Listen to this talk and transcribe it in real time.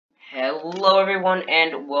Hello everyone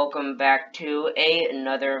and welcome back to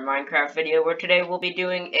another Minecraft video where today we'll be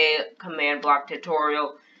doing a command block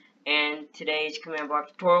tutorial, and today's command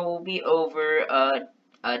block tutorial will be over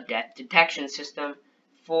a death detection system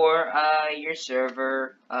for your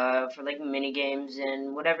server for like mini games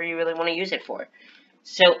and whatever you really want to use it for.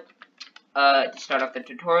 So to start off the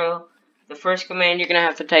tutorial, the first command you're gonna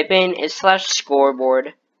have to type in is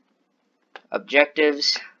 /scoreboard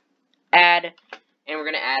objectives add. And we're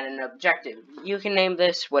going to add an objective. You can name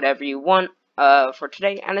this whatever you want for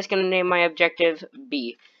today. I'm just going to name my objective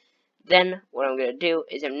B. Then what I'm going to do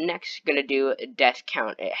is I'm next going to do a death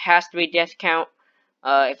count. It has to be death count.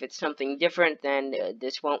 If it's something different, then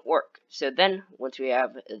this won't work. So then once we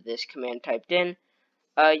have this command typed in,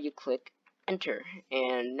 you click enter.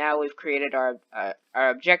 And now we've created our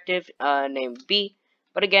objective named B.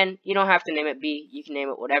 But again, you don't have to name it B. You can name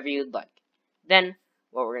it whatever you'd like. Then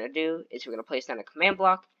what we're going to do is we're going to place down a command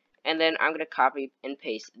block, and then I'm going to copy and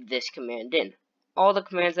paste this command in. All the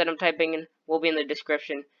commands that I'm typing in will be in the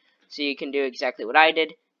description, so you can do exactly what I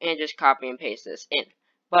did and just copy and paste this in.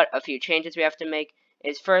 But a few changes we have to make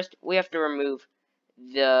is first, we have to remove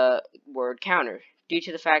the word counter. Due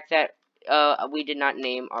to the fact that we did not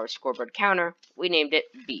name our scoreboard counter, we named it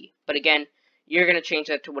B. But again, you're going to change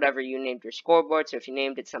that to whatever you named your scoreboard, so if you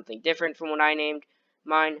named it something different from what I named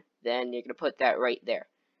mine, then you're going to put that right there.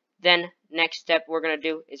 Then, next step we're going to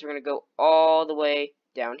do is we're going to go all the way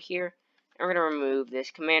down here, and we're going to remove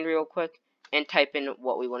this command real quick and type in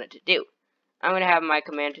what we want it to do. I'm going to have my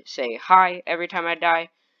command say hi every time I die,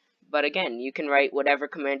 but again, you can write whatever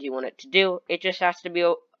command you want it to do. It just has to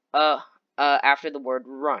be after the word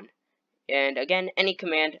run. And again, any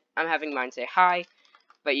command, I'm having mine say hi,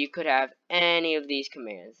 but you could have any of these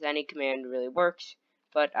commands. Any command really works,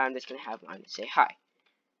 but I'm just going to have mine say hi.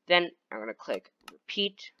 Then I'm going to click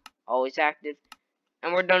repeat, always active,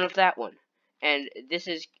 and we're done with that one. And this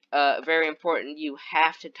is very important. You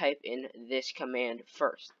have to type in this command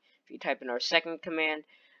first. If you type in our second command,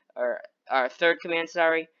 or our third command,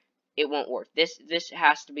 sorry, it won't work. This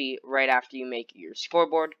has to be right after you make your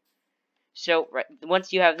scoreboard. So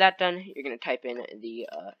once you have that done, you're going to type in the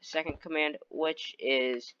second command, which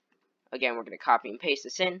is, again, we're going to copy and paste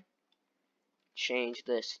this in. Change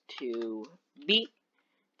this to B.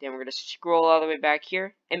 Then we're going to scroll all the way back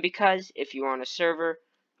here, and because if you're on a server,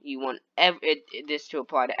 you want this to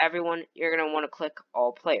apply to everyone, you're going to want to click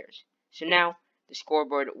all players. So now, the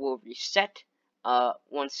scoreboard will reset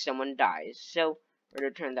once someone dies. So, we're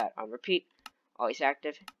going to turn that on repeat, always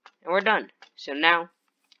active, and we're done. So now,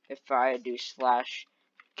 if I do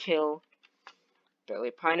 /kill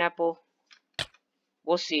pineapple,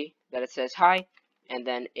 we'll see that it says hi, and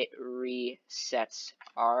then it resets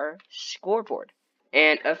our scoreboard.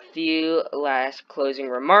 And a few last closing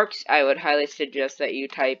remarks. I would highly suggest that you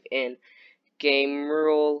type in game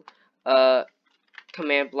rule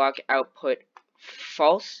command block output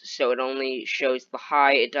false, so it only shows the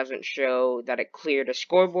hi, it doesn't show that it cleared a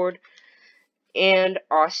scoreboard. And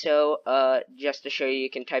also, just to show you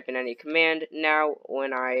can type in any command. Now,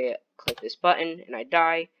 when I click this button and I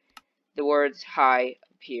die, the words hi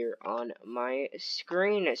appear on my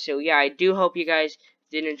screen. So yeah, I do hope you guys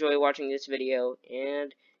did enjoy watching this video,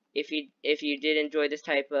 and if you did enjoy this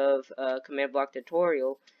type of command block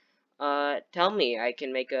tutorial, tell me. I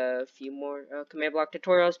can make a few more command block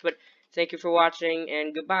tutorials. But thank you for watching,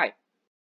 and goodbye.